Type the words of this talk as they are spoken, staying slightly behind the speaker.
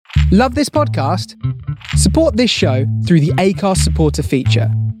Love this podcast? Support this show through the Acast supporter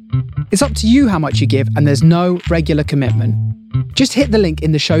feature. It's up to you how much you give, and there's no regular commitment. Just hit the link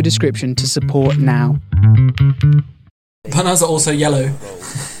in the show description to support now. Bananas are also yellow.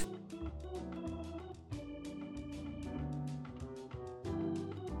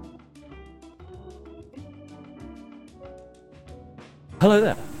 Hello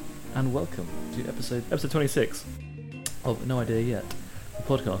there, and welcome to episode 26 of No Idea Yet, the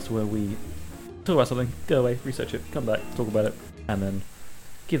podcast where we talk about something, go away, research it, come back, talk about it, and then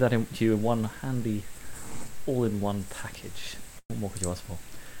give that to you in one handy, all-in-one package. What more could you ask for?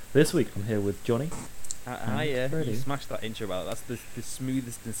 This week I'm here with Johnny. You smashed that intro out. That's the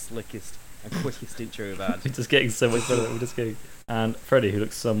smoothest and slickest and quickest intro we've had. We're just getting so much better. We're just getting. And Freddie, who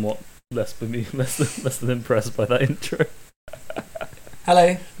looks somewhat less than impressed by that intro.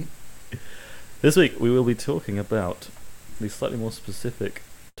 Hello. This week we will be talking about the slightly more specific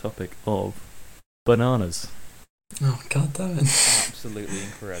topic of bananas. Oh, god damn it. Absolutely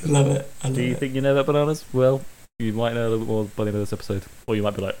incredible. Love it. Do you think you know about bananas? Well, you might know a little bit more by the end of this episode. Or you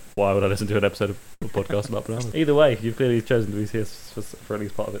might be like, why would I listen to an episode of a podcast about bananas? Either way, you've clearly chosen to be here for at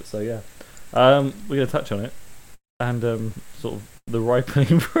least part of it, so yeah. We're going to touch on it. And sort of the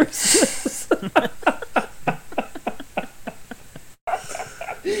ripening process.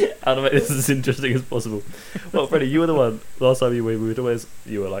 How to make this as interesting as possible. Well, Freddie, you were the one last time you were always.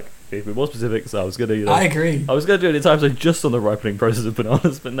 You were like, if we're more specific, so I was gonna. I agree. I was gonna do an entire episode just on the ripening process of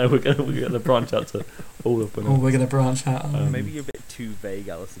bananas, but no, we're gonna branch out to all of bananas. Oh, we're gonna branch out. Maybe you're a bit too vague,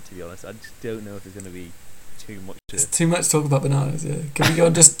 Alistair. To be honest, I just don't know if there's gonna be too much. It's too much talk about bananas. Yeah. Can we go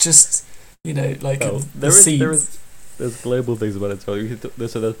on just the seeds? There's global things about it. So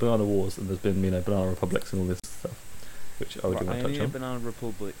there's banana wars and there's been banana republics and all this stuff, which I would want to touch on. Banana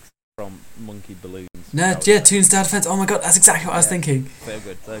republics from Monkey Balloons. No, yeah, Toon's Dad Defense. Oh my god, that's exactly what I was thinking. So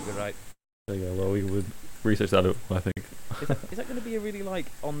good, right. There you go. Well, we would research that, I think. Is that going to be a really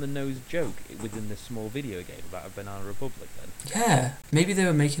on-the-nose joke within this small video game about a banana republic then? Yeah, maybe they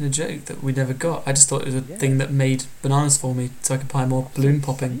were making a joke that we never got. I just thought it was a thing that made bananas for me so I could buy more balloon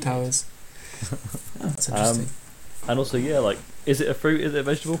popping towers. That's interesting. And also, is it a fruit? Is it a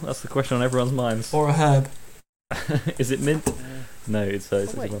vegetable? That's the question on everyone's minds. Or a herb. Is it mint? No, it's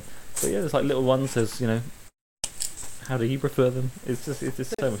one. But yeah, there's little ones. There's how do you prefer them? It's just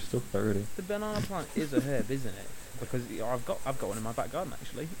so much to talk about, really. The banana plant is a herb, isn't it? Because I've got one in my back garden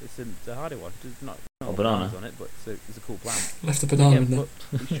actually. It's a hardy one. It's not a banana on it, but it's a cool plant. Left a banana in there.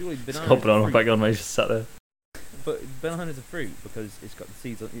 Surely banana. It's got a banana in my back garden, mate. Just sat there. But banana is a fruit because it's got the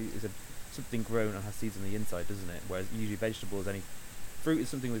seeds. It's something grown and has seeds on the inside, doesn't it? Whereas usually vegetables, fruit is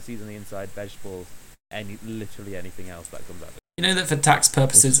something with seeds on the inside. Vegetables, literally anything else that comes out of it. You know that for tax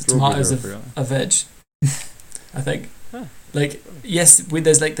purposes, tomatoes are veg. I think. Huh. Yes,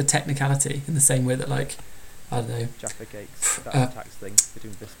 there's the technicality in the same way that I don't know. Jaffa cakes, that tax thing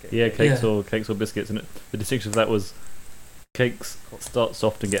between biscuits. Yeah, cakes or biscuits, and the distinction of that was cakes start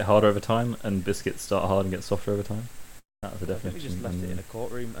soft and get harder over time, and biscuits start hard and get softer over time. That was the definition. We just left it in a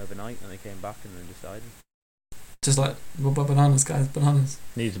courtroom overnight, and they came back and then decided. Just what about bananas, guys? Bananas.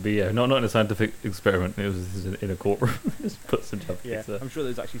 Needed to be, not in a scientific experiment. It was in a courtroom. Just put some Jaffa cakes there. I'm sure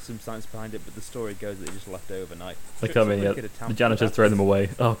there's actually some science behind it, but the story goes that they just left it overnight. They come in, the janitor's thrown them away.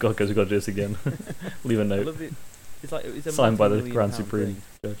 Oh god, because we've got to do this again. Leave a note. It's a signed by the Grand Supreme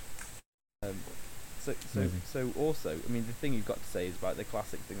Judge. So also, the thing you've got to say is about the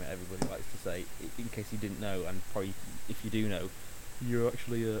classic thing that everybody likes to say, in case you didn't know, and probably if you do know, you're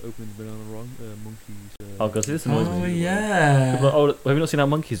actually opening the banana wrong. Monkeys. Oh god, this annoys me. Oh yeah. Have you not seen how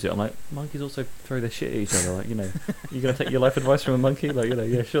monkeys do it? I'm like, monkeys also throw their shit at each other. You're gonna take your life advice from a monkey?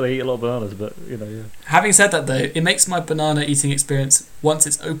 Sure they eat a lot of bananas, but yeah. Having said that though, it makes my banana eating experience once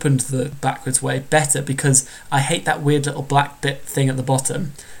it's opened the backwards way better because I hate that weird little black bit thing at the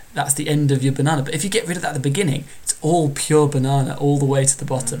bottom. That's the end of your banana. But if you get rid of that at the beginning, it's all pure banana all the way to the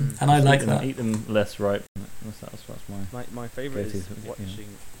bottom. And I like that. Eat them less ripe. That's my favourite is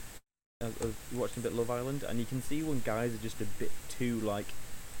watching. Watching a bit of Love Island, and you can see when guys are just a bit too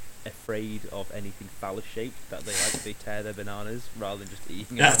afraid of anything phallus shaped that they tear their bananas rather than just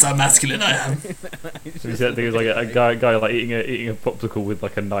eating. That's how masculine I am. You said it was a guy eating a popsicle with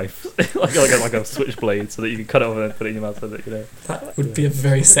a knife, like a switchblade, so that you can cut it off and then put it in your mouth. So that that would be a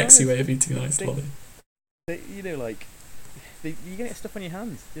very sexy way of eating an ice lolly. You get stuff on your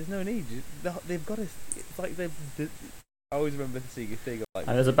hands. There's no need. They've got to. It's like they've. I always remember seeing a thing of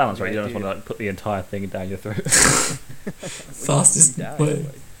and there's a balance, right? You don't just want to put the entire thing down your throat. Fastest way.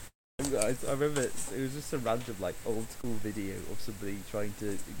 I remember it was just a random old school video of somebody trying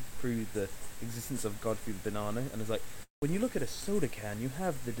to prove the existence of God through the banana, and it's when you look at a soda can, you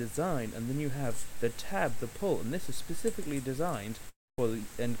have the design, and then you have the tab, the pull, and this is specifically designed for the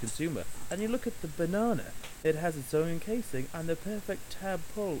end consumer. And you look at the banana, it has its own casing and the perfect tab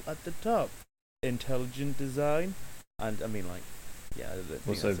pull at the top. Intelligent design, and I mean, like, yeah, I think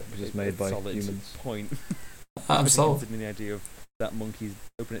Also that's just a made by solid humans. point. I'm sold. Considering the idea of that monkey's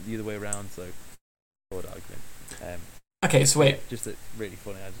open it the other way around, so forward argument. Okay, so wait. Just really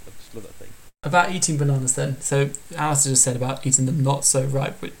funny. I just love that thing. About eating bananas then. So Alistair just said about eating them not so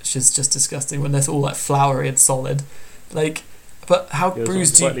ripe, which is just disgusting when they're all like floury and solid. Like, but how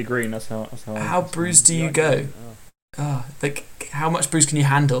bruised do you... Slightly green, that's how How bruised do you go? Oh. Like, how much bruise can you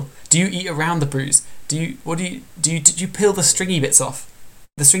handle? Do you eat around the bruise? Do you peel the stringy bits off?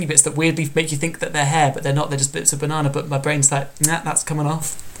 The stringy bits that weirdly make you think that they're hair, but they're not. They're just bits of banana. But my brain's like, nah, that's coming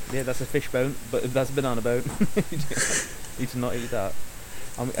off. Yeah, that's a fish bone, but that's a banana bone. You need to not eat that.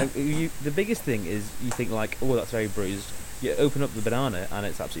 The biggest thing is you think like, oh, that's very bruised. You open up the banana and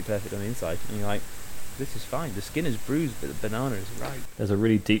it's absolutely perfect on the inside, and you're like, this is fine. The skin is bruised, but the banana is right. There's a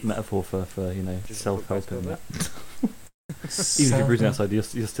really deep metaphor for Just self-help in book that. Even if you're bruising outside, you're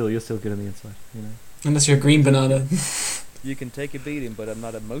still good on the inside. You know. Unless you're a green banana. You can take a beating, but I'm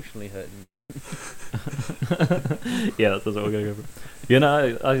not emotionally hurting. Yeah, that's what we're gonna go for. You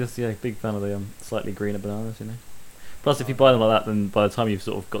know, I just big fan of the slightly greener bananas. You know. Plus, if you buy them like that, then by the time you've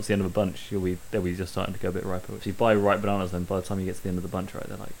sort of got to the end of a bunch, they'll be just starting to go a bit riper. If you buy ripe bananas, then by the time you get to the end of the bunch, right,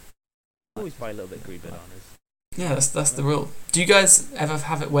 they're like. Always buy a little bit green bananas. Yeah, that's the rule. Do you guys ever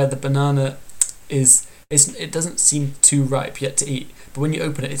have it where the banana it doesn't seem too ripe yet to eat, but when you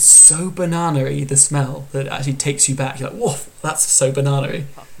open it, it's so banana-y, the smell, that it actually takes you back. You're like, whoa, that's so banana-y.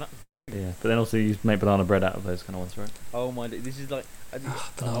 Yeah, but then also you make banana bread out of those kind of ones, right? Oh my! This is like. I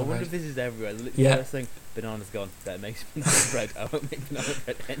wonder bread. if this is everywhere. The Yeah. first thing, banana's gone. That makes banana bread. I won't make banana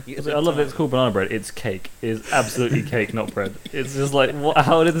bread any other I love that it's time. called banana bread. It's cake. It's absolutely cake, not bread. It's just like, what?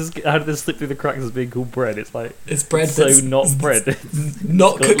 How did this slip through the cracks as being called bread? It's like It's bread so that's not bread.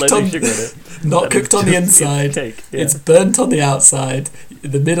 not Got cooked loads on of sugar in it. not And cooked it's on the just- inside. It's cake. Yeah. It's burnt on the outside.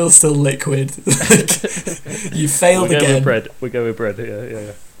 The middle's still liquid. You failed we go again. with bread. We go with bread.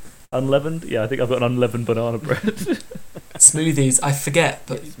 Yeah. Unleavened? Yeah, I think I've got an unleavened banana bread. Smoothies, I forget,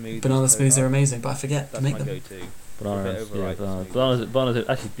 but Yeah, smoothies, banana so smoothies are hard. amazing. But I forget That's to make my them. go-to. Bananas, overripe yeah, smoothie.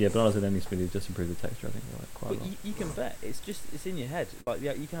 bananas in any smoothie just improve the texture, I think, like, quite a But lot. you can bet it's in your head. Like,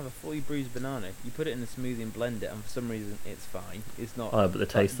 yeah, you can have a fully bruised banana. You put it in the smoothie and blend it, and for some reason it's fine. It's not. Oh, but the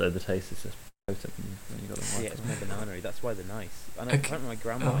taste is just potent when you got them right. Yeah, it's more banana-y. That's why they're nice. And Okay. apparently my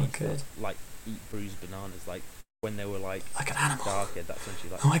grandma used good. to like eat bruised bananas, like when they were like Like an animal. darker. That's when she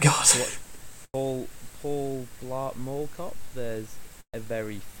like. Oh my god. What- Paul Blart Mall Cop. There's a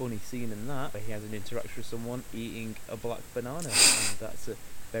very funny scene in that where he has an interaction with someone eating a black banana, and that's a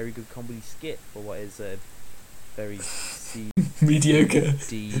very good comedy skit for what is a very Mediocre.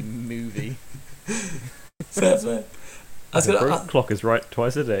 CD movie. Fair. I was The gonna, broken clock is right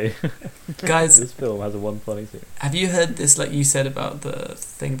twice a day. guys, This film has a one funny scene. have you heard this? Like you said about the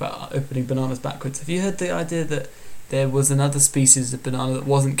thing about opening bananas backwards. Have you heard the idea that there was another species of banana that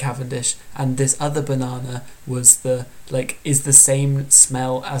wasn't Cavendish, and this other banana was is the same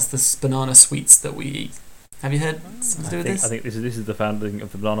smell as the banana sweets that we eat? Have you heard something to do with I this? think this is the founding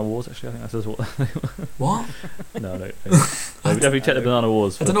of the Banana Wars. Actually, I think that's what. What? No. We definitely check the Banana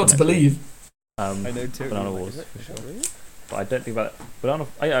Wars. I don't know what to believe. I know too. Banana Like, Wars, is it- for is that sure. really? But I don't think about banana.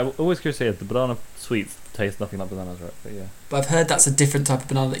 I'm always curious to hear the banana sweets taste nothing like bananas, right? But yeah. But I've heard that's a different type of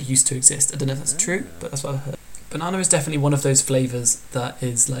banana that used to exist. I don't know if that's true, but that's what I've heard. Banana is definitely one of those flavours that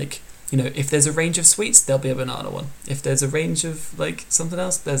is like, if there's a range of sweets, there'll be a banana one. If there's a range of like something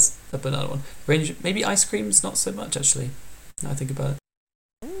else, there's a banana one. Maybe ice cream's not so much actually. Now I think about it.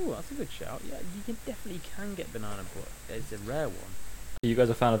 Oh, that's a good shout. Yeah, you definitely can get banana, but it's a rare one. Are you guys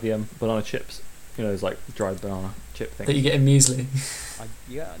a fan of the banana chips? You know, those like dried banana chip things. That you get in muesli.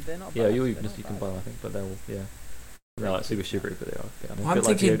 Yeah, they're not. Yeah, bad. you They're not can bad. buy them, I think, but they're all they're like super sugary, but they are. Yeah, Well, a I'm bit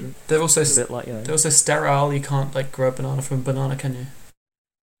like thinking deodorant. they're also A bit like they're also sterile. You can't like grow a banana from a banana, can you?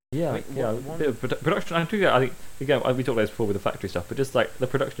 Yeah, Wait, yeah. one- A bit of production. I think again we talked about this before with the factory stuff, but just like the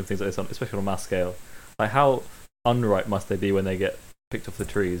production of things like this, especially on a mass scale, like how unripe must they be when they get picked off the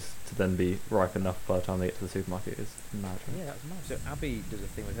trees to then be ripe enough by the time they get to the supermarket is mad. Right? Yeah, that's mad. So Abby does a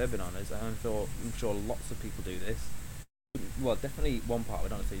thing with her bananas, and I'm sure lots of people do this. Well, definitely one part,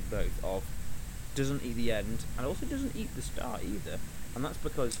 but not necessarily both, of doesn't eat the end, and also doesn't eat the start either. And that's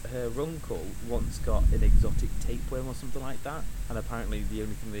because her uncle once got an exotic tapeworm or something like that, and apparently the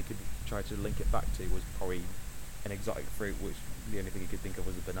only thing they could try to link it back to was probably an exotic fruit, which the only thing he could think of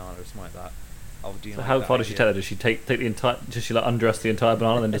was a banana or something like that. So how far does she take that? Does she take the entire? Does she like undress the entire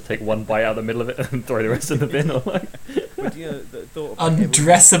banana and then just take one bite out of the middle of it and throw the rest in the bin? Or like? But you know, the thought of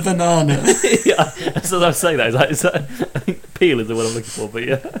Undress a banana. Yeah, so I was saying that. Is that I think peel is the word I'm looking for, but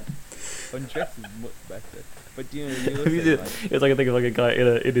yeah. undress is much better. But you know, you look It's like I think of like a guy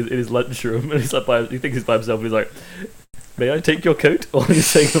in his lunchroom, and he's like he thinks he's by himself, and he's like, "May I take your coat?" Or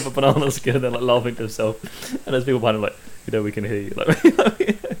he's taking off a banana skin, and then like laughing to himself, and there's people behind him like, we can hear you. Like,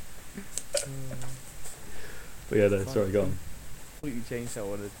 but yeah, no, sorry, go on. completely changed how I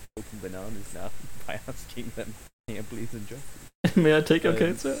want to talk to bananas now by asking them, "Can you please undress?" May I take your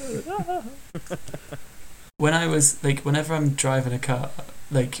coat, sir? When I was like, whenever I'm driving a car,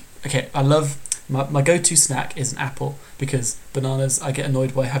 like, okay, I love my go-to snack is an apple, because bananas I get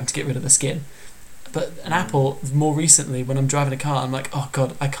annoyed by having to get rid of the skin. But an apple, more recently, when I'm driving a car, I'm like, oh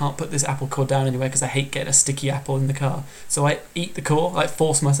god, I can't put this apple core down anywhere because I hate getting a sticky apple in the car. So I eat the core, like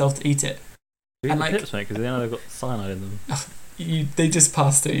force myself to eat it. Eat And the like, pips, mate, because they know they've got cyanide in them. they just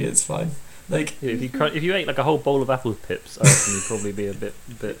pass through you. It's fine. Like, Yeah, if you ate like a whole bowl of apple pips, I reckon you'd probably be a bit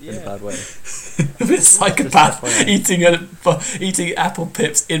in a bad way. a bit psychopath eating apple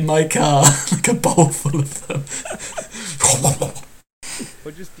pips in my car, like a bowl full of them.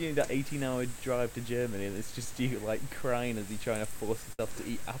 Or just doing that 18-hour drive to Germany, and it's just you like crying as you're trying to force yourself to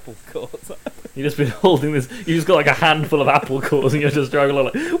eat apple cores. You just been holding this. You just got like a handful of apple cores, and you're just driving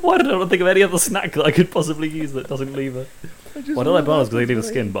along like, why did I not think of any other snack that I could possibly use that doesn't leave a? Well, I don't like bananas because they leave a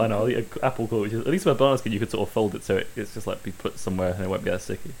skin, but I know I'll eat an apple core. Which is, at least with a banana skin, you could sort of fold it so it's just like be put somewhere and it won't be that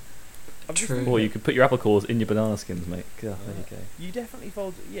sticky. True. Or you could put your apple cores in your banana skins, mate. God, there you go. You definitely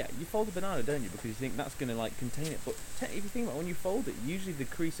fold. Yeah, you fold a banana, don't you? Because you think that's going to like contain it. But if you think about it, when you fold it, usually the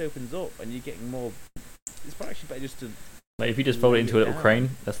crease opens up and you're getting more. It's probably actually better just to. Like if you just fold it into a little down. crane,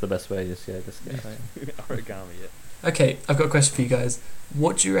 that's the best way. Just get origami it. Okay, I've got a question for you guys.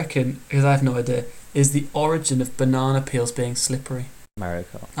 What do you reckon, because I have no idea, is the origin of banana peels being slippery? Mario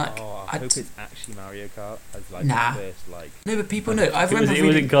Kart. Like, I hope it's actually Mario Kart as like Nah. the first like. No, but people know. I It was remember in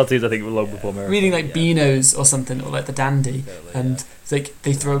reading, cartoons, I think, long before Mario Kart. reading like Yeah. Beano's or something, or like the Dandy, Totally, and yeah. it's like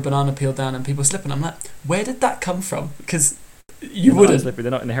they throw a banana peel down and people slip, and I'm like, where did that come from? Because They're you not that wouldn't. slippery.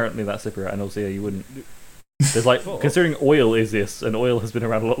 They're not inherently that slippery, and also yeah, you wouldn't. There's like But- considering oil is this, and oil has been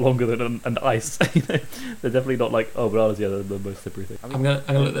around a lot longer than and ice. You know, they're definitely not like bananas. Yeah, they're the most slippery thing. I'm gonna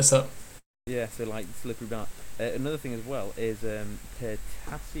look this up. Yeah, so like slippery banana. Another thing as well is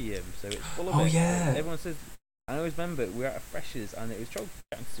potassium. So it's full of Oh, it. yeah. Everyone says. I always remember we were at a Freshers and it was chatting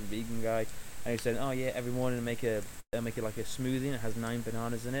to some vegan guy, and he was saying, "Oh yeah, every morning I make it like a smoothie and it has 9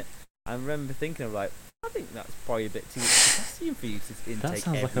 bananas in it." I remember thinking of like, I think that's probably a bit too much potassium for you to intake That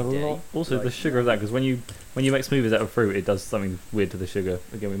sounds like a every day. lot. Also, Like, the sugar of that, because when you make smoothies out of fruit, it does something weird to the sugar.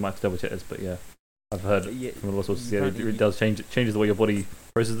 Again, we might have to double check this, but yeah, I've heard But yeah, from all sorts. you Yeah, can't- it does changes the way your body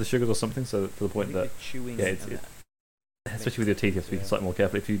processes the sugars or something. So to the I point think that, the chewing yeah, and especially with your teeth, you have to be Yeah. slightly more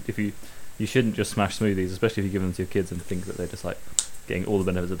careful. If you shouldn't just smash smoothies, especially if you give them to your kids and think that they're just like getting all the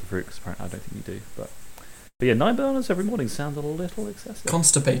benefits of the fruit. Because apparently, I don't think you do. But yeah, 9 bananas every morning sounds a little excessive.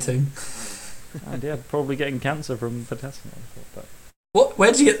 Constipating. And yeah, probably getting cancer from potassium. I thought, but What?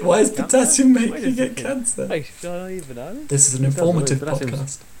 Where did you get? Why is Cancer? potassium Wait make a you get second. cancer? Hey, should I eat bananas? This is an It does, informative but that seems-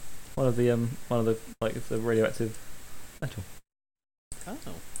 podcast. one of the like it's a radioactive metal. Oh.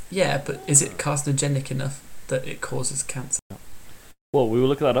 Yeah, but is it carcinogenic enough that it causes cancer? Well, we will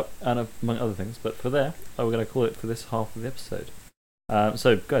look that up, and among other things. But for there, we're going to call it for this half of the episode.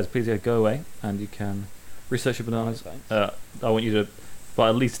 So, guys, please go away, and you can research your bananas. Thanks. I want you to buy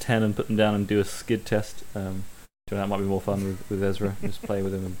at least 10 and put them down and do a skid test. Do you know, that might be more fun with Ezra. Just play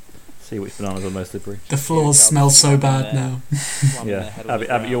with him and see which bananas are most slippery. The floors Yeah, smell so slamming bad their- now. slamming their Yeah, head on the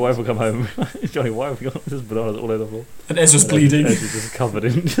Abby, your wife will come ground. home. Johnny, why have we got this bananas all over the floor? And Ezra's And bleeding. Ezra's just covered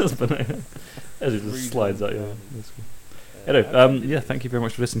in just banana. Ezra just Breathing slides on out. the Yeah. ground. That's cool. Anyway, Anyway, yeah, thank you very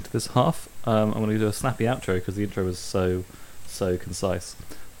much for listening to this half. I'm going to do a snappy outro because the intro was so concise.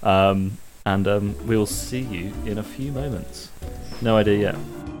 We'll see you in a few moments. No idea yet.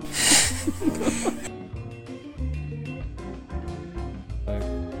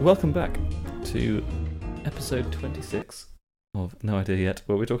 Welcome back to episode 26 of No Idea Yet,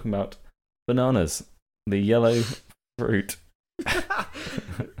 where we're talking about bananas, the yellow fruit.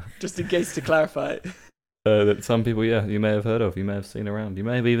 Just in case to clarify. That some people, you may have heard of, you may have seen around, you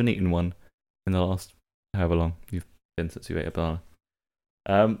may have even eaten one in the last however long you've been since you ate a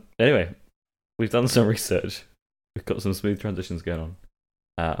banana. Anyway, we've done some research. We've got some smooth transitions going on.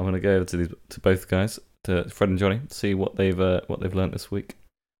 I'm going to go over to both guys, to Fred and Johnny, see what they've learnt this week.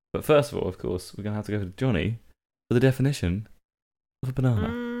 But first of all, of course, we're going to have to go to Johnny for the definition of a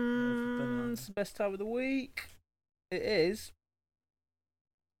banana. It's the best time of the week. It is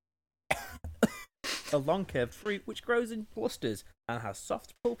a long curved fruit which grows in clusters and has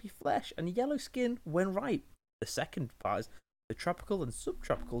soft pulpy flesh and yellow skin when ripe. The second part is the tropical and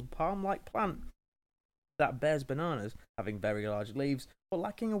subtropical palm-like plant that bears bananas, having very large leaves but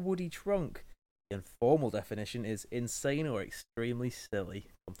lacking a woody trunk. The informal definition is insane or extremely silly.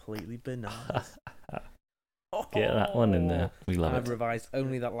 Completely bananas. Get that one in there. We love I've it. revised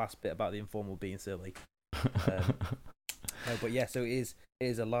only that last bit about the informal being silly. No, but yeah, so it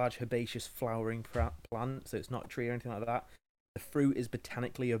is a large herbaceous flowering plant, so it's not a tree or anything like that. The fruit is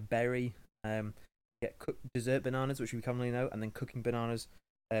botanically a berry. You get cooked dessert bananas, which we commonly know, and then cooking bananas,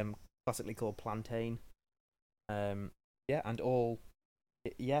 classically called plantain. Yeah, and all.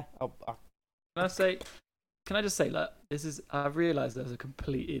 Yeah, Can I just say, like, I've realised I was a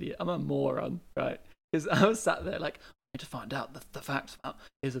complete idiot. I'm a moron, right? Because I was sat there like, I need to find out the facts about,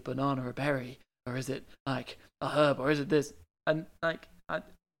 is a banana a berry, or is it like a herb, or is it this? And like,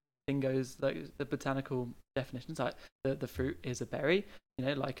 thing goes, like the botanical definitions, like the fruit is a berry,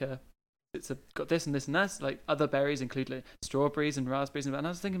 like got this and this and that. Like other berries include like strawberries and raspberries, and I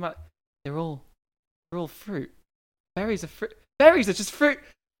was thinking about they're all fruit. Berries are fruit. Berries are just fruit.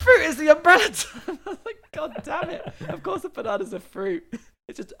 Fruit is the umbrella term. I was like, God damn it! Of course, a banana's a fruit.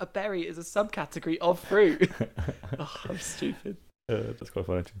 It's just a berry is a subcategory of fruit. Oh, I'm stupid. That's quite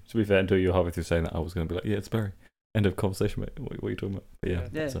funny. To be fair, until you were halfway through saying that, I was going to be like, yeah, it's a berry. End of conversation, mate. What are you talking about? But yeah.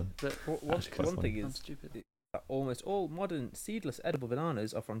 But one thing is stupid. that almost all modern seedless edible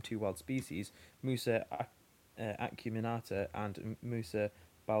bananas are from two wild species, Musa acuminata and Musa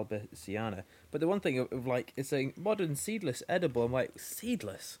balbisiana. But the one thing of like, it's saying modern seedless edible, I'm like,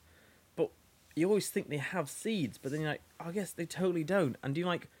 seedless? But you always think they have seeds, but then you're like, I guess they totally don't. And do you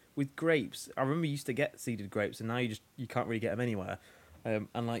like, with grapes, I remember you used to get seeded grapes, and now you can't really get them anywhere.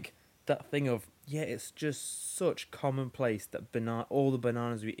 And like, that thing of, yeah, it's just such commonplace that all the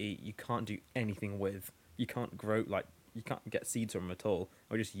bananas we eat, you can't do anything with. You can't grow, like, you can't get seeds from them at all.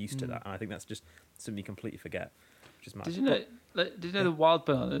 We're just used to that, and I think that's just something you completely forget. Which is mad. Did you know the wild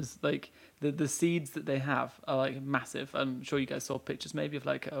bananas, like the seeds that they have are like massive? I'm sure you guys saw pictures maybe of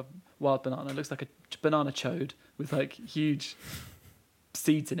like a wild banana. It looks like a banana chode with like huge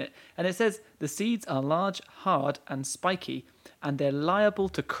seeds in it. And it says the seeds are large, hard, and spiky, and they're liable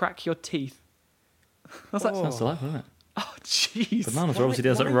to crack your teeth. That's delightful, isn't it? Oh, jeez. Bananas are obviously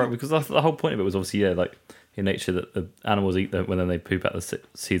doing something right, because the whole point of it was obviously, like in nature that the animals eat them when then they poop out the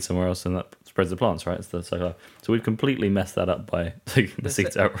seeds somewhere else, and that spreads the plants, right? So we've completely messed that up by taking the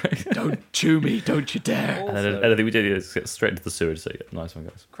seeds out, right? Don't chew me, don't you dare. And then anything we did is get straight into the sewage, so yeah, nice one,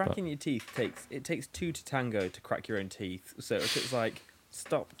 guys. Cracking your teeth takes two to tango to crack your own teeth. So if it's like,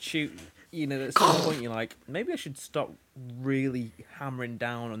 stop chewing, at some point you're like, maybe I should stop really hammering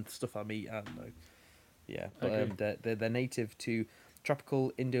down on stuff I eat. I don't know. Yeah, but they're native to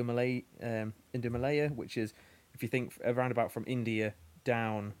tropical Indomalaya, which is, if you think around about from India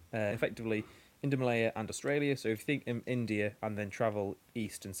down, effectively Indomalaya and Australia. So if you think in India and then travel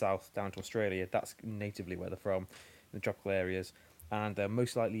east and south down to Australia, that's natively where they're from, in the tropical areas. And they're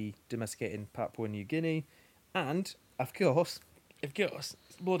most likely domesticated in Papua New Guinea. And, of course, it's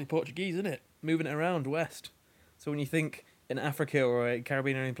bloody Portuguese, isn't it? Moving it around west. So when you think in Africa or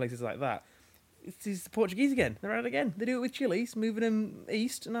Caribbean or any places like that, it's the Portuguese again. They're out again. They do it with chilies, moving them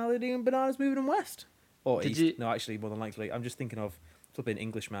east, and now they're doing bananas, moving them west. Or east. No, actually, more than likely. I'm just thinking of flipping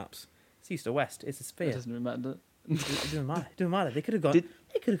English maps. It's east or west. It's a sphere. It doesn't really matter. It doesn't matter. They could have gone.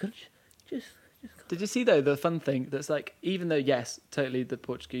 Just. Did you see though the fun thing that's like, even though yes, totally the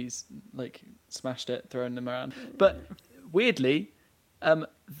Portuguese like smashed it, throwing them around, but weirdly,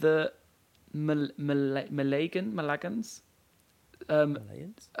 the Malagans,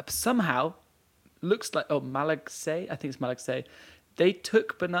 somehow looks like Malagasy. I think it's Malagasy. They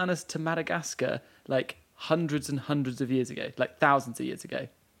took bananas to Madagascar like hundreds and hundreds of years ago, like thousands of years ago,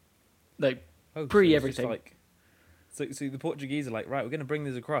 like pre everything. So the Portuguese are like, right, we're going to bring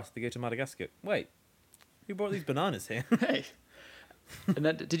these across. They go to Madagascar. Wait, who brought these bananas here? Hey. And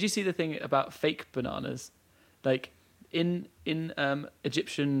then, did you see the thing about fake bananas? Like in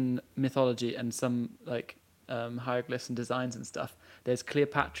Egyptian mythology and some like hieroglyphs and designs and stuff, there's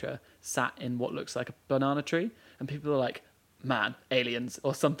Cleopatra sat in what looks like a banana tree, and people are like, man, aliens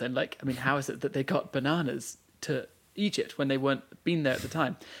or something. Like, I mean, how is it that they got bananas to Egypt when they weren't been there at the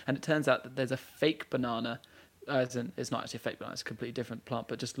time? And it turns out that there's a fake banana, as in, it's not actually a fake banana, it's a completely different plant,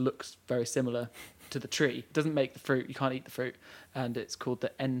 but just looks very similar to the tree. It doesn't make the fruit, you can't eat the fruit, and it's called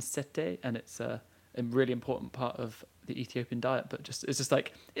the ensete, and it's a really important part of the Ethiopian diet, but it's just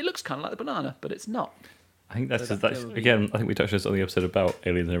like, it looks kind of like the banana, but it's not. I think that's again. I think we touched on this on the episode about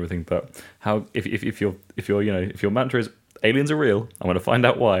aliens and everything. But how if your mantra is aliens are real, I'm going to find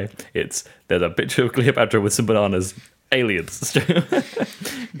out why. There's a picture of Cleopatra with some bananas aliens.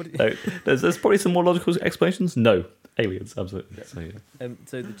 No, there's probably some more logical explanations. No, aliens, absolutely. So, yeah.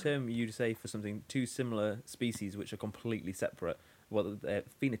 So the term you'd say for something two similar species which are completely separate, well,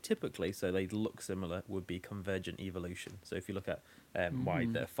 phenotypically, so they look similar, would be convergent evolution. So if you look at why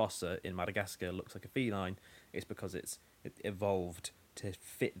the fossa in Madagascar looks like a feline, it's because it evolved to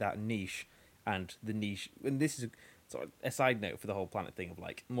fit that niche, and the niche. And this is sort of a side note for the whole planet thing of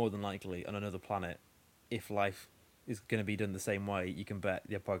like, more than likely on another planet, if life is going to be done the same way, you can bet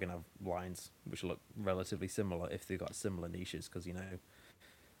they're probably going to have lines which look relatively similar if they've got similar niches, because either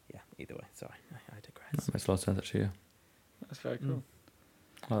way. Sorry, I digress. That makes a lot of sense, actually. Yeah. That's very cool.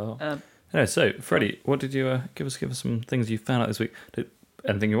 Well, anyway, so Freddie, what did you give us some things you found out this week?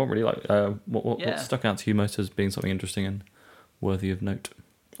 Anything you want really? Like, what stuck out to you most as being something interesting and worthy of note,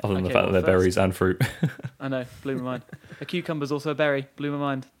 other than the fact that they're berries and fruit? I know, blew my mind. A cucumber's also a berry, blew my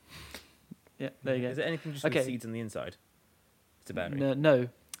mind. Yeah, there you go. Is it anything just with seeds on the inside? It's a berry. No,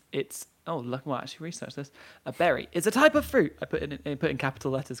 it's look. Well, I actually researched this. A berry is a type of fruit. I put in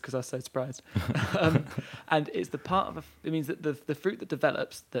capital letters because I was so surprised. And it's the part of it means that the fruit that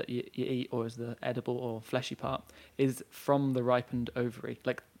develops that you eat, or is the edible or fleshy part, is from the ripened ovary,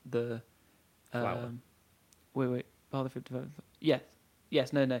 like the flower. Wait. Oh, the fruit develops.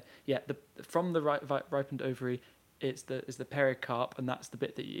 Yes. No. Yeah. From the ripened ovary. It's the pericarp, and that's the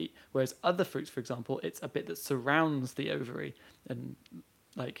bit that you eat. Whereas other fruits, for example, it's a bit that surrounds the ovary, and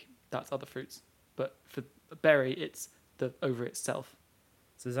like that's other fruits. But for a berry, it's the ovary itself.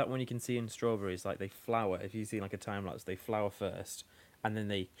 So is that when you can see in strawberries, like they flower? If you see like a time lapse, they flower first, and then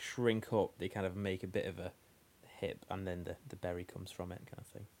they shrink up. They kind of make a bit of a hip, and then the berry comes from it, kind of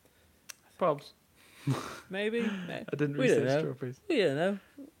thing. Probs. Maybe. I didn't We don't research know. strawberries. We don't know.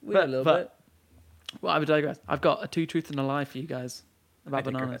 We know a little bit. Well, I would digress. I've got a 2 truths and a lie for you guys about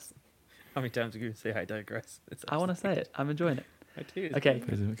bananas. How many times are you going to say I digress? I want to say it. I'm enjoying it. I do. Okay.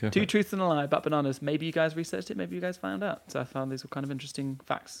 2 truths and a lie about bananas. Maybe you guys researched it. Maybe you guys found out. So I found these were kind of interesting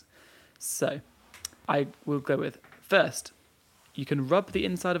facts. So I will go with first. You can rub the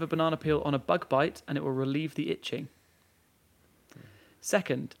inside of a banana peel on a bug bite and it will relieve the itching.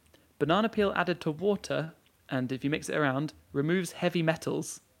 Second, banana peel added to water, and if you mix it around, removes heavy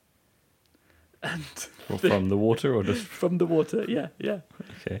metals. And from the water or just from the water, yeah.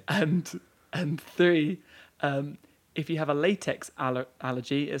 Okay. And 3, if you have a latex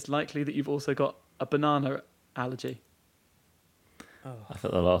allergy, it's likely that you've also got a banana allergy. I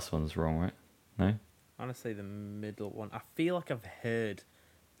thought the last one's wrong, right? No. I want to say the middle one. I feel like I've heard,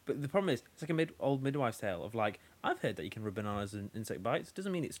 but the problem is it's like a old midwife's tale of like, I've heard that you can rub bananas in insect bites. It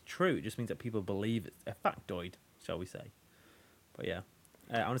doesn't mean it's true. It just means that people believe it's a factoid, shall we say? But yeah.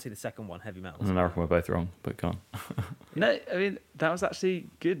 I want to say the second one, heavy metals. And I reckon we're both wrong, but go on. No, I mean, that was actually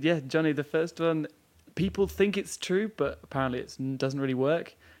good. Yeah, Johnny, the first one, people think it's true, but apparently it doesn't really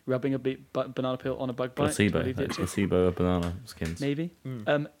work. Rubbing a banana peel on a bug bite. Placebo of banana skins. Maybe.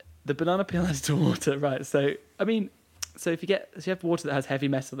 The banana peel adds to water, right? So, I mean, if you have water that has heavy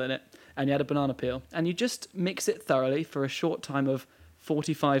metal in it, and you add a banana peel, and you just mix it thoroughly for a short time of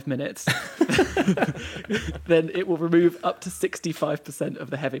 45 minutes, then it will remove up to 65% of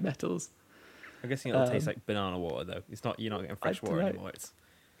the heavy metals. I'm guessing it'll taste like banana water, though. You're not getting fresh water anymore. It's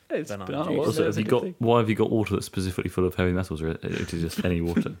banana juice. Also, why have you got water that's specifically full of heavy metals, or it is just any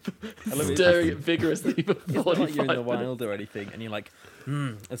water? Stirring it vigorously for 45 It's not like you're in the minutes. wild or anything, and you're like,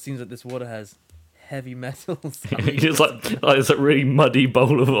 it seems like this water has heavy metals. It's like it's a really muddy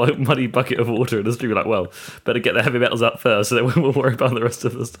bowl of muddy bucket of water in the stream. You're like, well, better get the heavy metals out first, so then we'll worry about the rest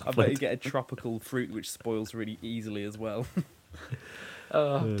of the stuff. I bet you get a tropical fruit which spoils really easily as well.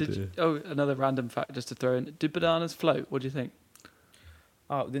 Another random fact just to throw in. Do bananas float? What do you think?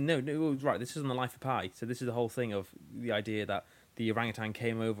 Oh, no, right. This is on the Life of Pi. So this is the whole thing of the idea that the orangutan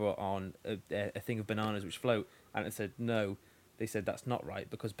came over on a thing of bananas which float, and it said no. They said that's not right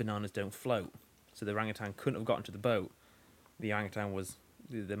because bananas don't float. So the orangutan couldn't have gotten to the boat. The orangutan was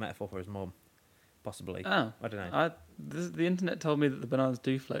the metaphor for his mum, possibly. Oh, I don't know. The internet told me that the bananas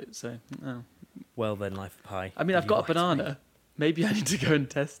do float. So, Well then, Life of Pi. I mean, I've got a banana. Maybe I need to go and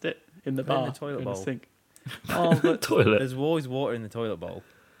test it in the bar. In the toilet in bowl. The sink. Oh, but Toilet. There's always water in the toilet bowl.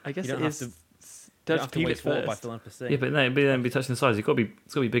 I guess you don't it have is. to. Don't have to peel it waste water by first. filling up a sink. Yeah, but then be touching the sides. It's got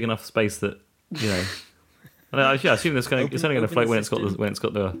to be big enough space that I assume it's only going to float when it's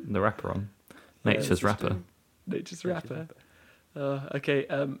got the wrapper on. Nature's wrapper. Nature's wrapper. Okay.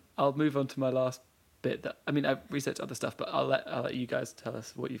 I'll move on to my last bit. I've researched other stuff, but I'll let you guys tell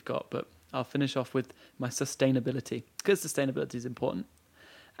us what you've got. But I'll finish off with my sustainability, because sustainability is important.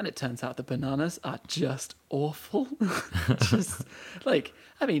 And it turns out the bananas are just awful.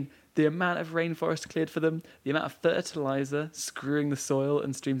 the amount of rainforest cleared for them, the amount of fertilizer screwing the soil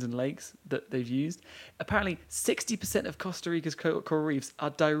and streams and lakes that they've used. Apparently, 60% of Costa Rica's coral reefs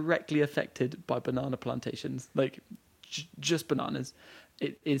are directly affected by banana plantations, like just bananas.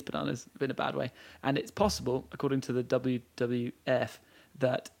 It is bananas, but in a bad way. And it's possible, according to the WWF,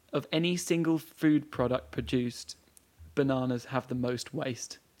 that of any single food product produced, bananas have the most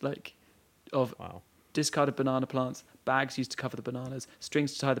waste. Like, of Wow. discarded banana plants, bags used to cover the bananas,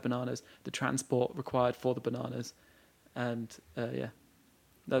 strings to tie the bananas, the transport required for the bananas, and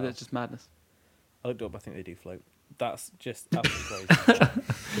that's just madness. I looked up. I think they do float. That's just absolutely crazy.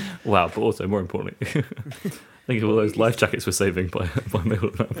 Wow, but also more importantly, think of all those life jackets we're saving by mail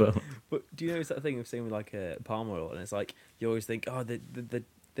of that bell. But do you notice that thing of saying with like palm oil, and it's like you always think, oh,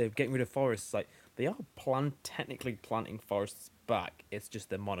 they're getting rid of forests. Like they are technically planting forests back. It's just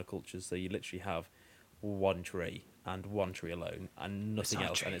they're monocultures, so you literally have one tree and one tree alone and nothing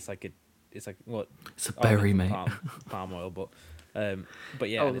else, and it's like what? It's a berry, mate. Palm oil, but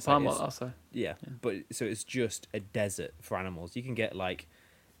yeah. Oh, the palm oil also. Yeah, but so it's just a desert for animals. You can get like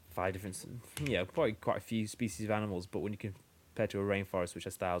 5 different, probably quite a few species of animals, but when you compare to a rainforest which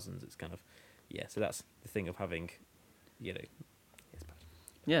has thousands, it's kind of, so that's the thing of having, it's bad.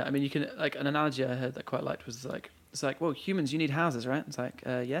 Yeah, I mean, you can, like, an analogy I heard that I quite liked was like, it's like, well, humans, you need houses, right? It's like,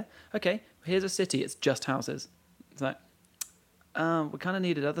 yeah, okay, here's a city, it's just houses. It's like, we kind of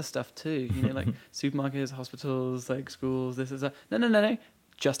needed other stuff too, like supermarkets, hospitals, like schools, this is no,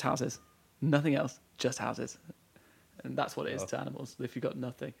 just houses, nothing else, just houses. And that's what it is to animals. If you've got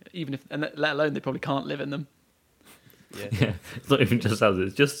nothing, even if, and let alone they probably can't live in them. Yeah, it's not even just houses;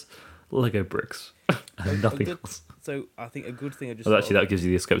 it's just Lego bricks and nothing else. So I think a good thing I just well, actually, that gives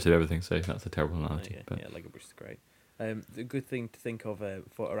you the scope of everything. So that's a terrible analogy. Yeah, Lego bricks is great. The good thing to think of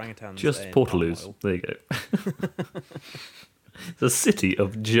for orangutans, just portaloos. There you go. It's a city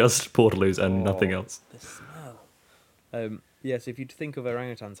of just portaloos and nothing else. The smell. So if you think of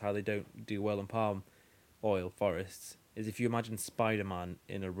orangutans, how they don't do well in palm oil forests, is if you imagine Spider-Man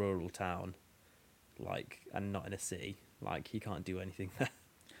in a rural town, like, and not in a city, like he can't do anything there.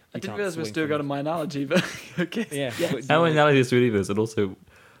 I didn't realise we were still going on my analogy, but okay. Yeah. How many analogies do we do this? And also,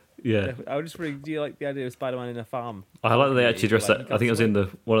 I would just really, do you like the idea of Spider-Man in a farm? I like that they actually addressed that. I think it was in the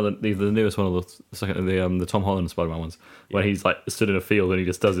newest one of the Tom Holland Spider-Man ones, where he's like stood in a field and he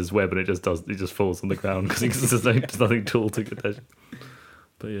just does his web and it just falls on the ground because there's nothing tool to attention.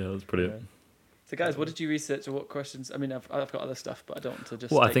 But yeah, that was brilliant. So guys, what did you research or what questions? I mean, I've got other stuff, but I don't want to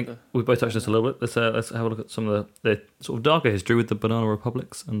just. Well, I think we both touched on this a little bit. Let's have a look at some of the sort of darker history with the banana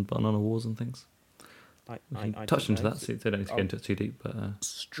republics and banana wars and things. I touched into that, so they don't need to get into it too deep. But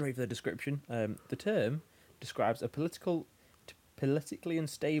straight for the description. The term describes a politically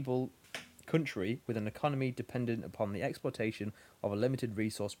unstable country with an economy dependent upon the exploitation of a limited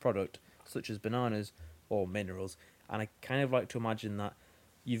resource product, such as bananas or minerals. And I kind of like to imagine that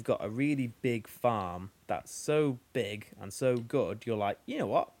you've got a really big farm that's so big and so good, you're like, you know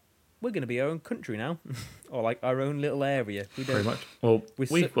what? We're going to be our own country now, or like our own little area. Pretty much. Well,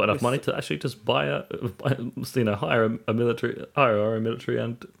 we've got enough money to actually just hire our military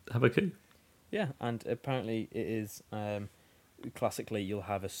and have a coup. Yeah, and apparently it is classically you'll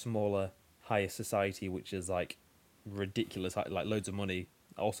have a smaller, higher society, which is like ridiculous, like loads of money.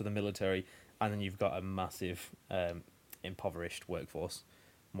 Also the military, and then you've got a massive impoverished workforce,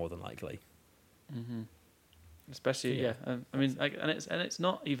 more than likely. Mm-hmm. Especially, I mean, like, and it's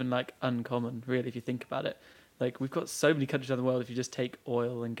not even like uncommon, really, if you think about it. Like, we've got so many countries around the world. If you just take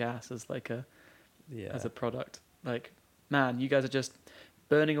oil and gas as like as a product, like, man, you guys are just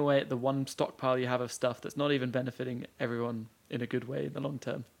burning away at the one stockpile you have of stuff that's not even benefiting everyone in a good way in the long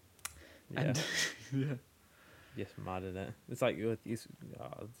term. Yeah. And Yes, mad, isn't it? It's like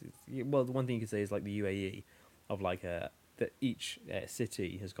well, the one thing you could say is like the UAE, of like that each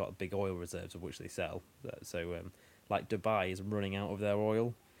city has got big oil reserves of which they sell. So, like Dubai is running out of their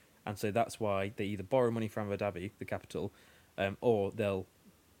oil, and so that's why they either borrow money from Abu Dhabi, the capital, or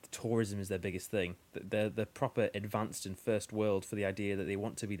tourism is their biggest thing. They're proper advanced and first world for the idea that they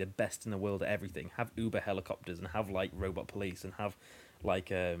want to be the best in the world at everything. Have Uber helicopters and have like robot police and have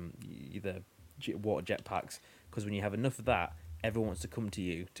like either water jetpacks. Because when you have enough of that, everyone wants to come to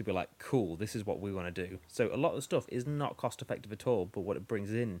you to be like, cool, this is what we want to do. So a lot of the stuff is not cost effective at all, but what it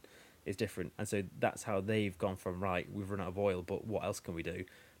brings in is different. And so that's how they've gone from, right, we've run out of oil, but what else can we do?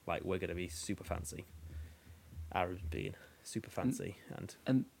 Like, we're going to be super fancy. Arabs being super fancy.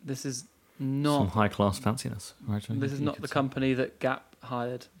 And this is not... Some high-class fanciness. Right? This is not the company that Gap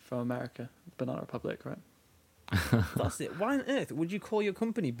hired from America, Banana Republic, right? That's it. Why on earth would you call your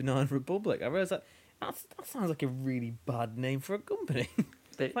company Banana Republic? I realised that sounds like a really bad name for a company.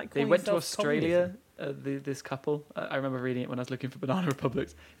 like they calling went to yourself Australia. This couple, I remember reading it when I was looking for Banana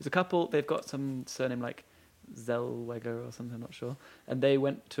Republics. It's a couple. They've got some surname like Zellweger or something. I'm not sure. And they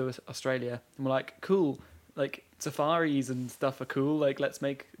went to Australia and were like, cool. Like safaris and stuff are cool. Like let's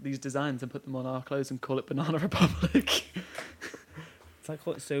make these designs and put them on our clothes and call it Banana Republic. It's like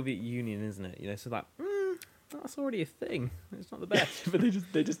call it Soviet Union, isn't it? You know, so that that's already a thing. It's not the best. But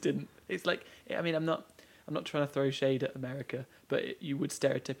they just didn't. It's like, I mean, I'm not trying to throw shade at America, but you would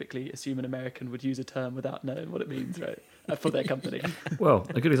stereotypically assume an American would use a term without knowing what it means, right? For their company. Well,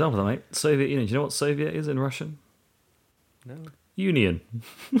 a good example of that, mate. Soviet Union. Do you know what Soviet is in Russian? No. Union.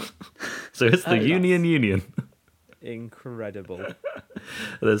 So it's the Union. Incredible.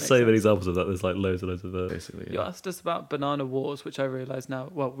 There's Makes so many sense. examples of that. There's like loads and loads of basically. You asked us about Banana Wars, which I realised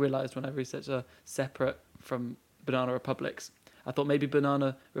when I researched are separate from Banana Republics. I thought maybe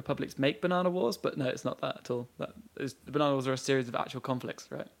Banana Republics make Banana Wars, but no, it's not that at all. The Banana Wars are a series of actual conflicts,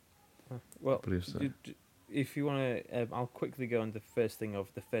 right? Well, I believe so. if you want to, I'll quickly go on the first thing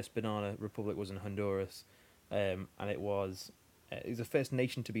of the first Banana Republic was in Honduras, and it was the first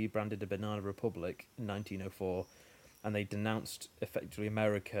nation to be branded a Banana Republic in 1904, and they denounced effectively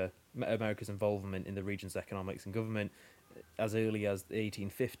America's involvement in the region's economics and government as early as the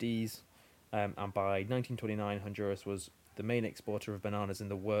 1850s, and by 1929 Honduras was the main exporter of bananas in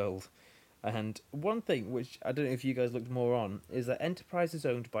the world. And one thing which I don't know if you guys looked more on is that Enterprise is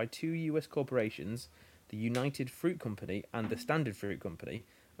owned by two US corporations, the United Fruit Company and the Standard Fruit Company.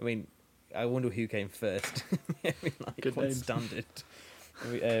 I mean, I wonder who came first. I mean, like, Good what's names. Standard? I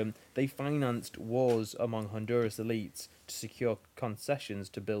mean, they financed wars among Honduras elites to secure concessions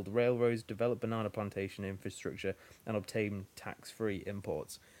to build railroads, develop banana plantation infrastructure, and obtain tax-free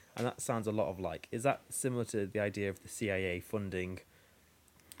imports. And that sounds a lot of like, is that similar to the idea of the CIA funding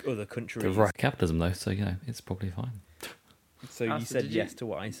other countries? The right capitalism, though, so it's probably fine. So you Alistair, said did yes you- to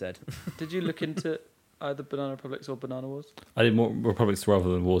what I said. Did you look into either Banana Republics or Banana Wars? I did more republics rather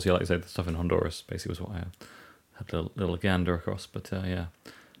than wars. Yeah, like I said, the stuff in Honduras basically was what I had a little gander across. But yeah,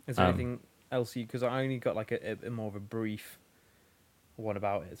 Is there anything else because I only got like a more of a brief one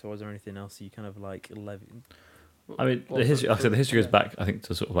about it. So was there anything else you kind of like I mean, the history. Like I said, the history goes back, I think,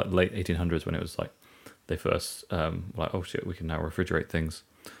 to sort of like late 1800s when it was like they first like, oh shit, we can now refrigerate things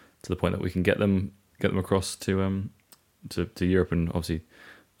to the point that we can get them across to Europe and obviously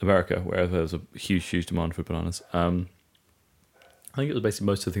America, where there was a huge demand for bananas. I think it was basically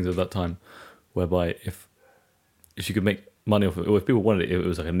most of the things at that time, whereby if you could make money off it, or if people wanted it, it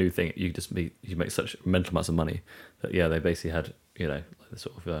was like a new thing. You make such mental amounts of money that they basically had like the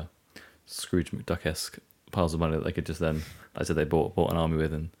sort of Scrooge McDuck-esque piles of money that they could just then, like I said, they bought an army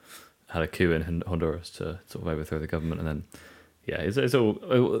with and had a coup in Honduras to sort of overthrow the government. And then it's all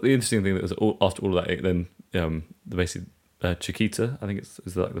the interesting thing that was after all of that, then the basic Chiquita, I think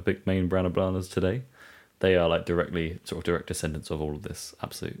is like the big main brand of bananas today. They are like direct descendants of all of this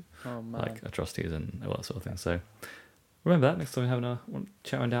absolute like atrocities and all that sort of thing. So remember that next time we're having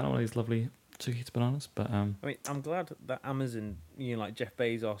chowing down on one of these lovely Chiquita bananas. But I mean, I'm glad that Amazon, like Jeff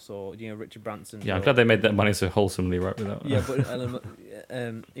Bezos or Richard Branson. I'm glad they made that money so wholesomely, right? With that. Yeah,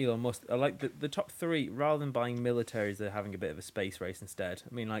 but Elon Musk. I like the top three. Rather than buying militaries, they're having a bit of a space race instead.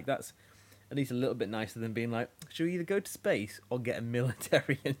 I mean, like that's at least a little bit nicer than being like, should we either go to space or get a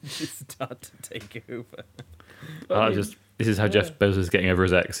military and just start to take over? This is how Jeff Bezos is getting over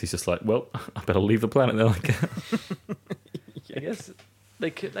his ex. He's just like, well, I better leave the planet then. I guess they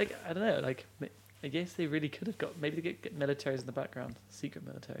could, like, I don't know, like, I guess they really could have maybe they get militaries in the background, secret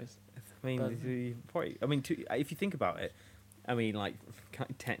militaries. I mean, if you think about it, I mean, like,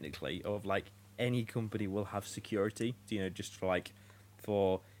 technically, of like any company will have security, just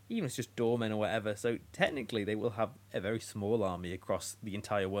for even if it's just doormen or whatever. So technically, they will have a very small army across the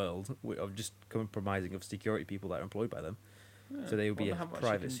entire world of just compromising of security people that are employed by them. Yeah, So they will be a wonder how much you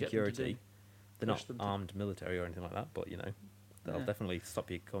private can get them to security. do. They're not Push them to- armed military or anything like that, but that'll Yeah. definitely stop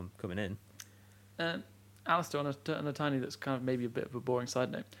you coming in. Alistair, on a tiny that's kind of maybe a bit of a boring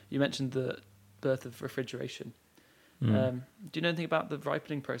side note, you mentioned the birth of refrigeration. Do you know anything about the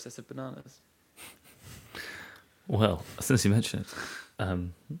ripening process of bananas? Well, since you mentioned it,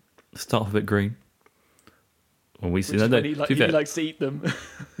 start off a bit green. When we see, Which is when he to be fair, likes to eat them.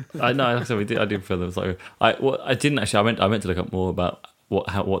 I know. Like I said, I do prefer them. It's like I didn't actually. I meant to look up more about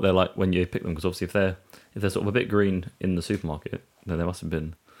what they're like when you pick them, because obviously if they're sort of a bit green in the supermarket, then they must have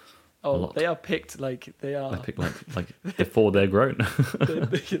been Oh, lot. they are picked like they are. They're picked like before they're grown.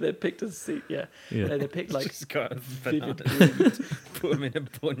 They're picked as Yeah. No, they're picked like just got vivid bananas, green. put them in a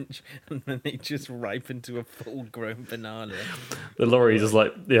bunch, and then they just ripen to a full-grown banana. The lorry is just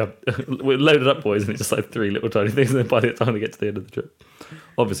like, yeah, we're loaded up, boys, and it's just like 3 little tiny things, and then by the time they get to the end of the trip,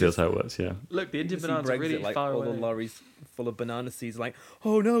 obviously that's how it works. Yeah. Look, the You Indian see bananas are Brexit, really like far all away. the lorries full of banana seeds, like,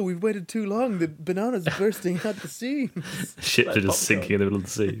 oh no, we've waited too long. The bananas are bursting at the seams. Ships Like are just popcorn. sinking in the middle of the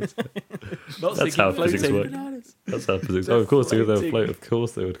sea. Not That's sinking, how physics floating. work. Bananas. That's how physics. They're Oh, of course they floating. float. Of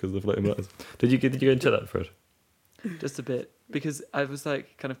course they would, because they're floating bananas. Did you go and check that, Fred? Just a bit, because I was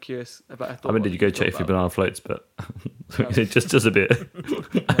like kind of curious about. I thought mean, what did you go thought check if your about. banana floats? But No. just a bit.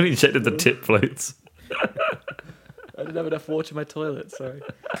 I only checked if the tip floats. I didn't have enough water in my toilet. Sorry.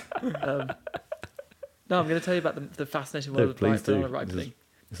 No, I'm going to tell you about the fascinating world No, of please do. banana ripening.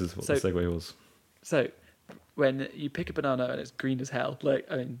 This is what So- the segue was. So, when you pick a banana and it's green as hell, like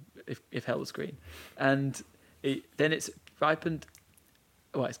I mean, if hell was green, and then it's ripened.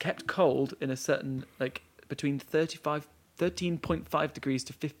 Well, it's kept cold in a certain like between 13.5 degrees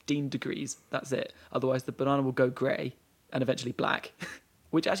to 15 degrees. That's it. Otherwise, the banana will go grey and eventually black,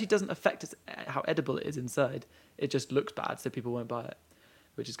 which actually doesn't affect how edible it is inside. It just looks bad, so people won't buy it.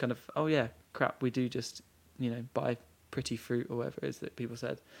 Which is kind of, oh yeah, crap. We do just buy pretty fruit or whatever it is that people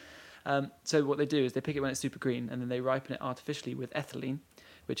said. So what they do is they pick it when it's super green, and then they ripen it artificially with ethylene,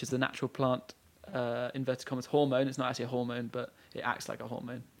 which is the natural plant inverted commas hormone. It's not actually a hormone, but it acts like a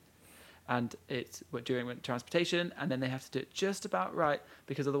hormone. And it's during transportation, and then they have to do it just about right,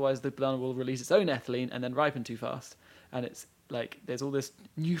 because otherwise the banana will release its own ethylene and then ripen too fast. And it's like there's all this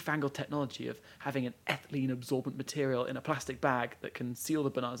newfangled technology of having an ethylene absorbent material in a plastic bag that can seal the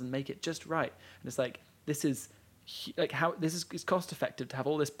bananas and make it just right. And it's like this is like how this is it's cost effective to have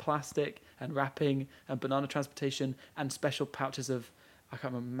all this plastic and wrapping and banana transportation and special pouches of I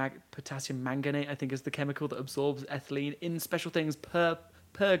can't remember potassium manganate, I think is the chemical that absorbs ethylene in special things per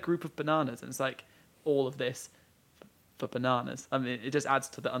group of bananas. And it's like all of this for bananas. I mean, it just adds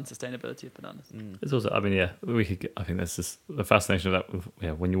to the unsustainability of bananas. It's also, I mean, yeah, I think that's just the fascination of that.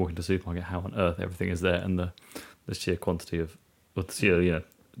 Yeah, when you walk into a supermarket, how on earth everything is there, and the sheer quantity of, or the sheer,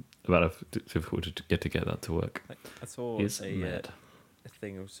 amount of difficulty to get that to work. I saw Is a mad.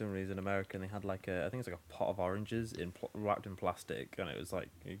 thing of some reason in America, and they had like I think it's like a pot of oranges wrapped in plastic, and it was like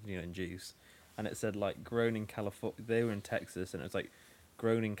in juice, and it said like grown in California. They were in Texas, and it was like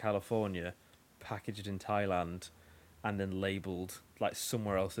grown in California, packaged in Thailand, and then labeled like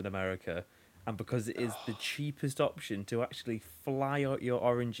somewhere else in America. And because it is the cheapest option to actually fly out your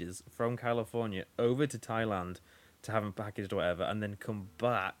oranges from California over to Thailand to have them packaged or whatever, and then come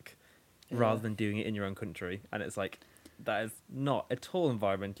back rather than doing it in your own country. And it's like, that is not at all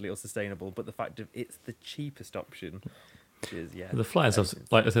environmentally or sustainable, but the fact of it's the cheapest option, which is, The flights,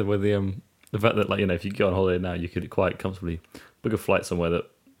 like I said, with the fact that if you go on holiday now, you could quite comfortably book a flight somewhere that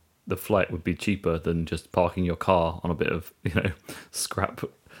the flight would be cheaper than just parking your car on a bit of scrap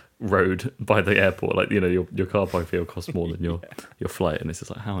road by the airport. Like your car parking fee will cost more than your flight, and it's just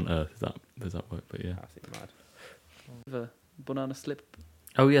like, how on earth does that work? But yeah, absolutely mad. The banana slip.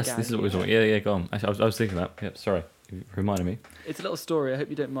 oh yes, Gang, this is what we're talking. Yeah, go on. Actually, I was thinking that. Yep, sorry, you reminded me. It's a little story. I hope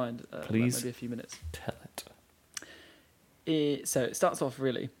you don't mind. Please. Maybe a few minutes. Tell it. So it starts off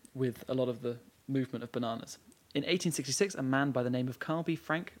really with a lot of the movement of bananas. In 1866, a man by the name of Carl B.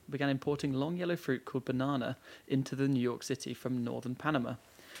 Frank began importing long yellow fruit called banana into the New York City from northern Panama.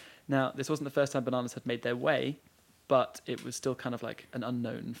 Now, this wasn't the first time bananas had made their way, but it was still kind of like an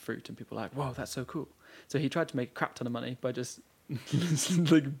unknown fruit, and people were like, whoa, that's so cool. So he tried to make a crap ton of money by just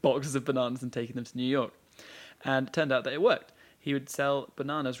like boxes of bananas and taking them to New York. And it turned out that it worked. He would sell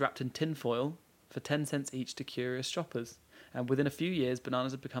bananas wrapped in tin foil for 10 cents each to curious shoppers. And within a few years,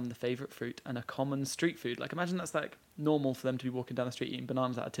 bananas had become the favourite fruit and a common street food. Like, imagine that's like normal for them to be walking down the street eating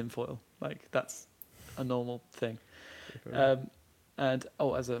bananas out of tin foil. Like, that's a normal thing. And,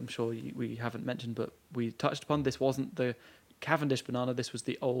 as I'm sure we haven't mentioned, but we touched upon, this wasn't the Cavendish banana. This was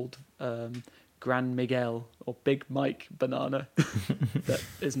the old Gran Miguel or Big Mike banana that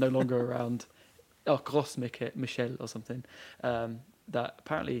is no longer around. Oh, Gros Michel or something. That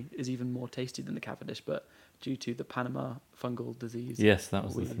apparently is even more tasty than the Cavendish, but due to the Panama fungal disease. Yes, that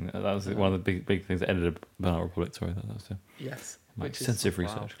was the thing. That was one of the big things that ended a Banana Republic. Sorry, that was Yes. my which is- extensive wow.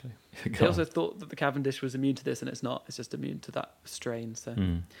 research. Actually. They also thought that the Cavendish was immune to this, and it's not. It's just immune to that strain. So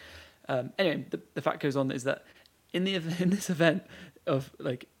anyway, the fact goes on is that in this event of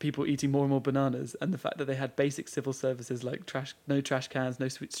like people eating more and more bananas, and the fact that they had basic civil services like no trash cans, no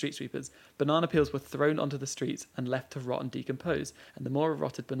street sweepers, banana peels were thrown onto the streets and left to rot and decompose. And the more a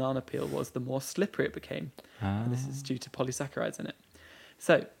rotted banana peel was, the more slippery it became. And this is due to polysaccharides in it.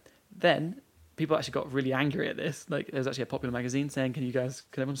 So Then people actually got really angry at this. Like, there was actually a popular magazine saying, can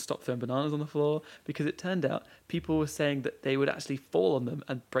everyone stop throwing bananas on the floor? Because it turned out people were saying that they would actually fall on them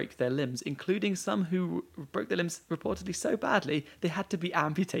and break their limbs, including some who broke their limbs reportedly so badly they had to be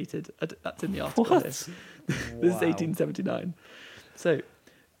amputated. That's in the article. What? This is 1879. So it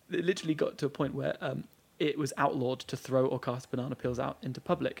literally got to a point where it was outlawed to throw or cast banana peels out into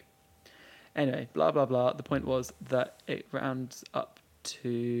public. Anyway, blah, blah, blah. The point was that it rounds up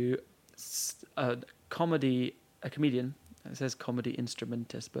to a comedian, it says comedy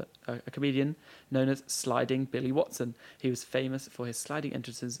instrumentist, but a comedian known as Sliding Billy Watson. He was famous for his sliding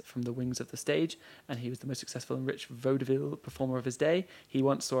entrances from the wings of the stage, and he was the most successful and rich vaudeville performer of his day. He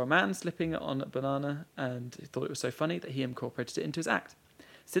once saw a man slipping on a banana, and he thought it was so funny that he incorporated it into his act.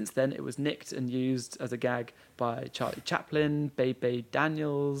 Since then, it was nicked and used as a gag by Charlie Chaplin, Babe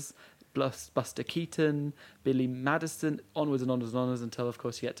Daniels, Buster Keaton, Billy Madison, onwards and onwards and onwards, until, of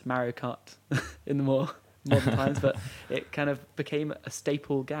course, you get to Mario Kart in the more modern times. But it kind of became a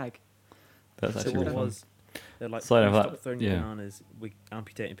staple gag. That's actually really fun. They're like, Side of stop that, throwing yeah. bananas, we're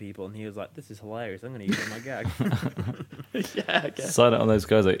amputating people, and he was like, this is hilarious, I'm going to use it in my gag. Yeah, I guess. Side note on those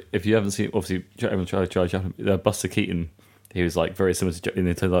guys, like, if you haven't seen, obviously, everyone Charlie Chaplin, Buster Keaton, he was like very similar to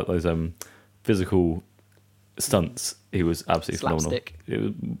into like those physical stunts. He was absolutely Slapstick. phenomenal.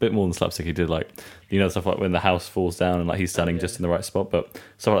 It was a bit more than slapstick. He did like, you know, stuff like when the house falls down and like he's standing just in the right spot, but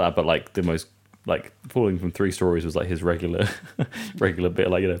stuff like that. But like the most, like falling from 3 stories was like his regular bit,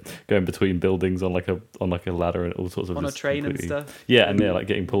 like, you know, going between buildings on like a ladder and all sorts of on a train and stuff. Yeah, and like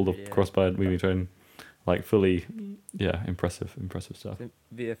getting pulled across by a moving train, like fully, impressive stuff. So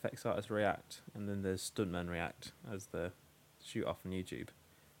VFX artists react, and then there's stuntmen react as the shoot off on YouTube.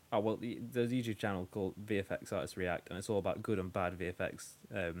 Oh well, there's a YouTube channel called VFX Artists React, and it's all about good and bad VFX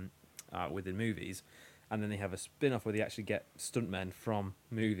art within movies. And then they have a spin-off where they actually get stuntmen from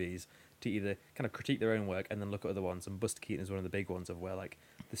movies to either kind of critique their own work and then look at other ones. And Buster Keaton is one of the big ones of where like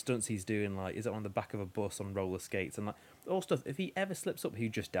the stunts he's doing, like is it on the back of a bus on roller skates and like all stuff. If he ever slips up,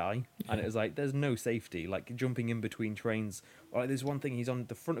 he'd just die. And it was like there's no safety, like jumping in between trains. Or like there's one thing, he's on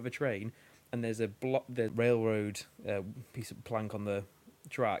the front of a train and there's the railroad piece of plank on the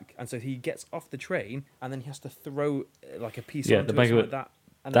track, and so he gets off the train and then he has to throw like a piece onto the it like that.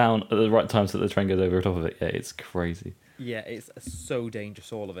 And down at the right time so that the train goes over the top of it. Yeah, it's crazy. Yeah, it's so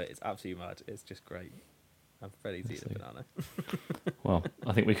dangerous, all of it. It's absolutely mad. It's just great. I'm ready to eat a banana. Well,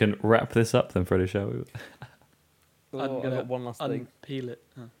 I think we can wrap this up then, Freddie, shall we? I've got one last thing. Unpeel it.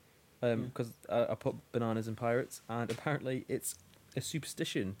 Because I put bananas in pirates, and apparently it's a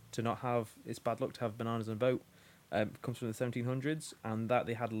superstition to not have, it's bad luck to have bananas on a boat. It comes from the 1700s, and that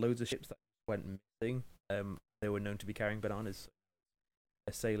they had loads of ships that went missing. They were known to be carrying bananas.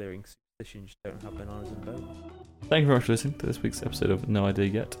 A sailoring superstition, just don't have bananas on a boat. Thank you very much for listening to this week's episode of No Idea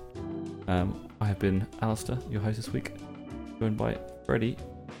Yet. I have been Alistair, your host this week, joined by Freddie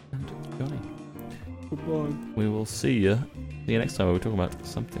and Johnny. Goodbye. We will see you next time where we're talking about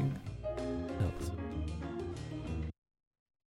something else.